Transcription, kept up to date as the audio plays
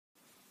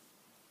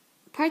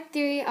part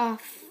 3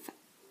 of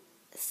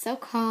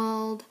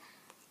so-called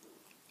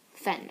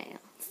fan mail.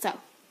 So,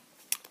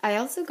 I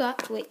also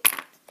got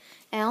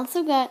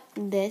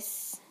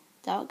this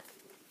dog.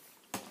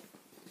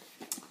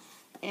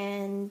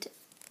 And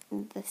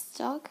this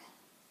dog.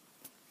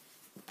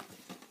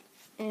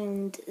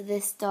 And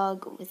this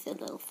dog with a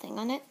little thing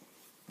on it.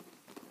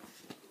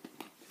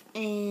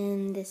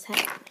 And this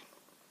hat.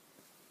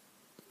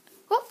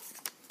 Whoops.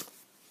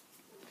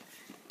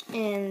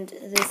 And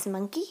this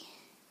monkey.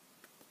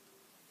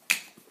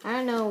 I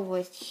don't know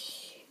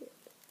which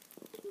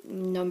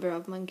number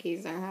of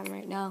monkeys I have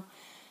right now.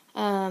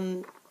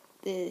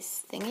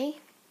 This thingy.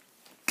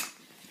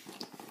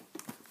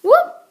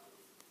 Whoop!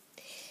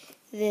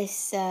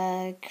 This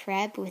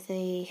crab with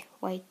a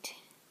white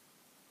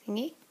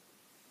thingy.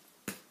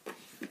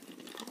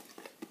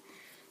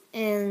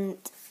 And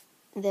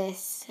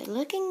this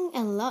looking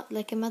a lot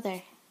like a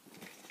mother.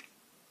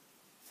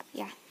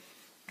 Yeah.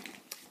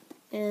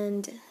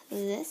 And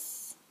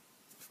this.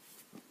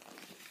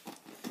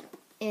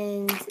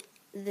 And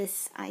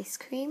this ice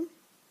cream.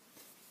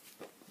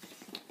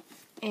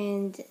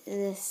 And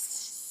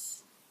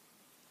this.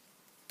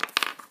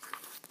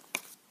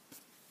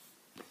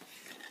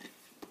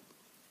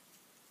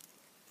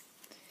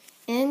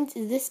 And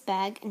this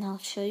bag, and I'll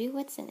show you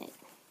what's in it.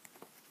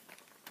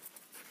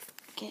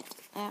 Get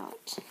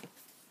out.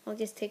 I'll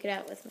just take it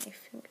out with my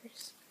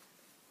fingers.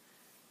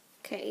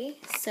 Okay,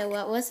 so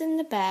what was in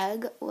the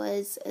bag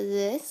was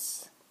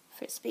this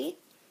Frisbee,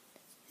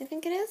 I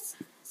think it is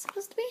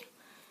supposed to be,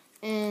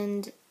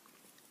 and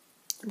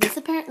this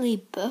apparently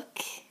book,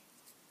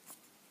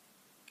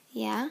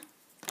 yeah,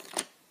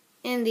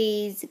 and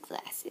these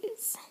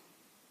glasses.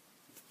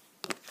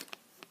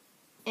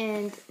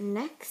 And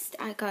next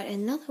I got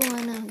another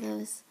one of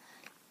those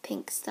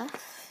pink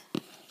stuff.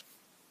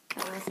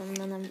 That was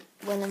in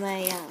one of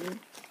my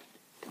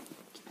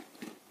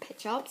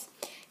pet shops.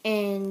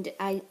 And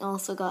I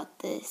also got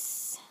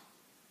this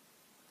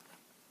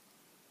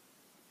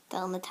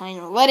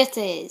Dalmatiner. What it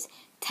is,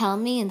 tell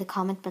me in the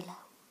comment below.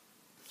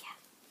 Yeah.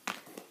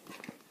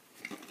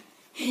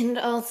 And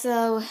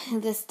also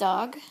this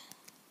dog.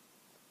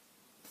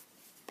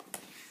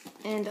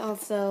 And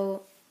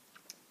also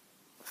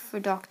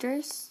for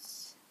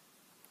doctors.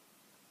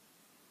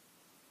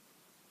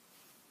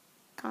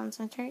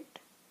 Concentrate.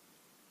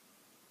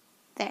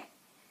 There.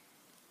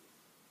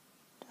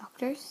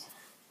 Doctors.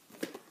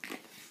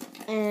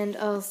 And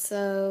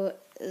also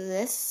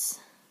this,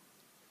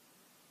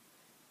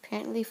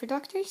 apparently for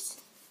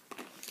doctors.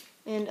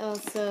 And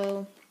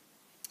also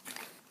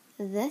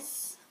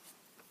this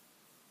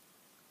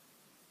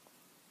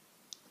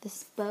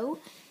bow.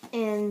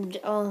 And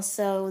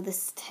also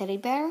this teddy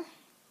bear.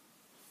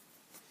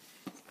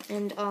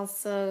 And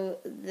also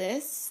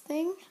this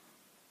thing.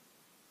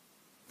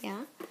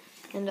 Yeah.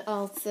 And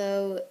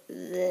also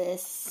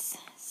this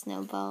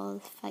snowball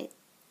fight.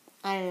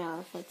 I don't know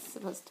if it's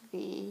supposed to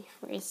be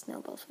for a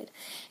snowball fight.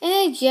 And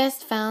I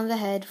just found the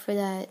head for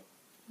that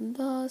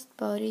lost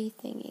body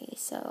thingy.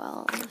 So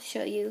I'll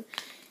show you.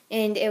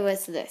 And it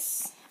was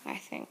this, I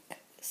think.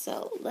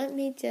 So let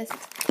me just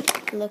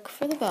look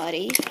for the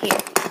body here.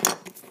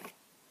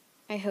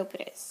 I hope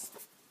it is.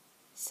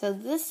 So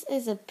this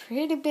is a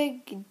pretty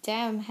big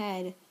damn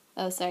head.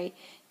 Oh, sorry.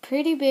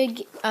 Pretty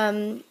big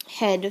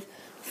head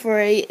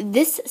for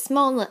this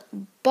small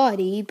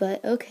body,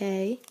 but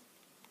okay.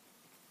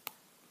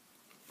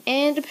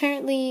 And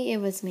apparently it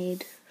was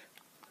made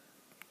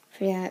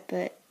for that,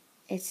 but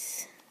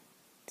it's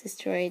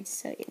destroyed,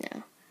 so you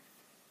know.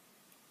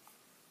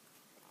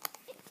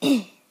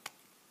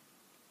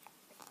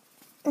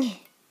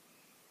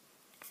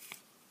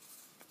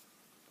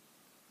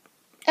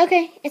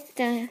 Okay, it's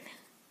done.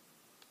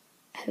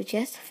 I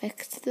just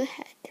fixed the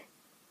head.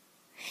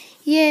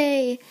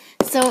 Yay!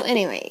 So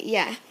anyway,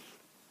 yeah.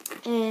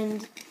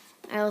 And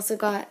I also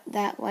got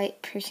that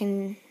white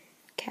Persian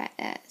cat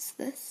as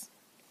this.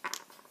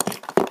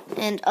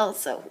 And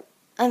also,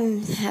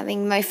 I'm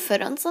having my foot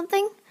on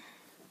something.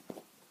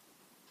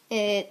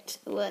 It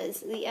was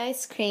the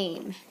ice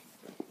cream.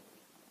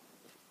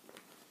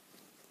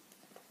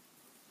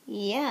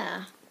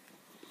 Yeah.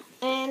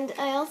 And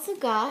I also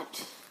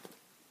got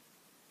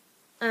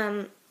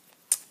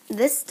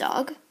this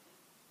dog.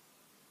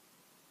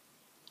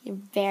 A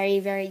very,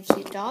 very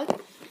cute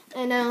dog.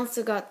 And I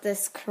also got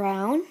this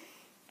crown.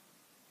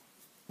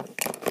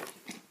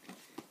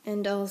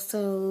 And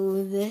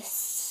also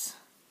this.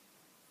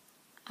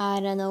 I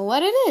don't know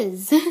what it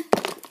is.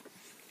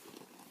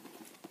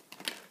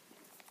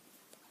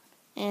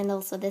 And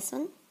also this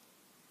one.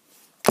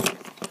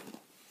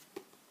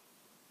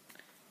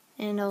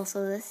 And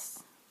also this.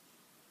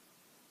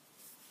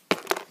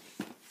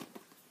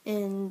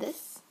 And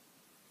this.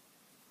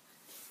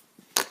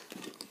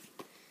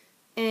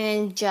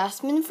 And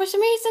Jasmine for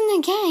some reason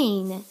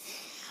again.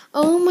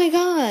 Oh my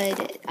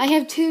god. I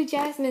have 2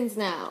 Jasmines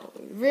now.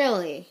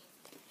 Really.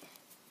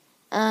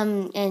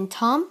 And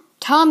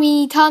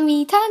Tommy,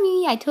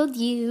 I told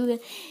you.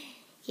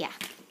 Yeah.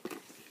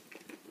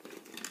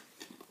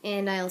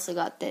 And I also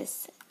got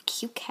this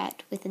cute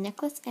cat with a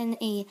necklace and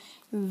a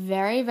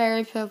very,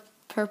 very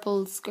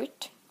purple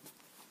skirt.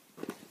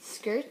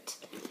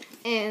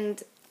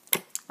 And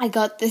I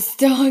got this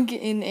dog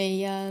in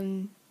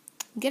a,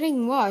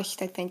 getting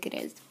washed, I think it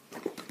is.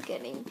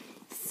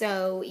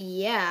 So,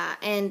 yeah,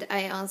 and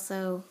I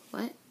also,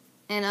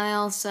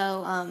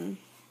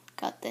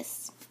 got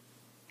this.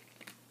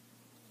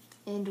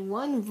 And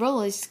one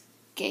roller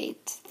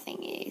skate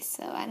thingy,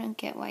 so I don't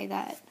get why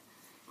that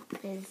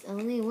is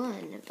only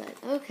one. But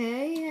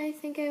okay, I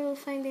think I will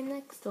find the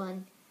next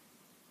one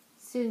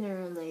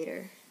sooner or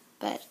later.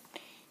 But,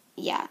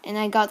 yeah, and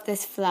I got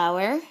this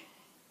flower.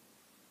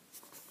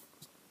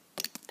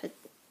 Put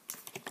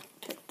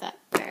that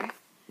there.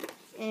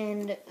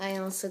 And I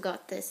also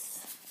got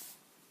this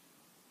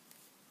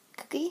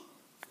cookie.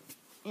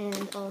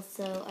 And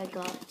also I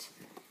got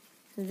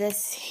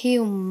this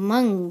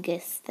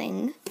humongous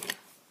thing.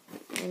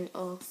 And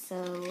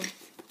also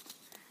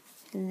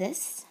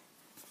this.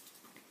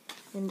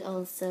 And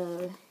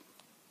also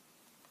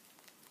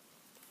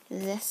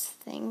this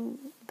thing.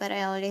 But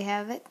I already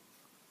have it.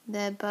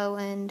 The bow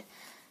and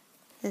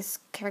this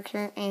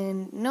character.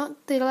 And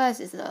not the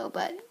glasses though,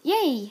 but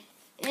yay!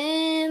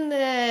 And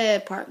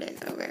the part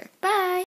is over. Bye!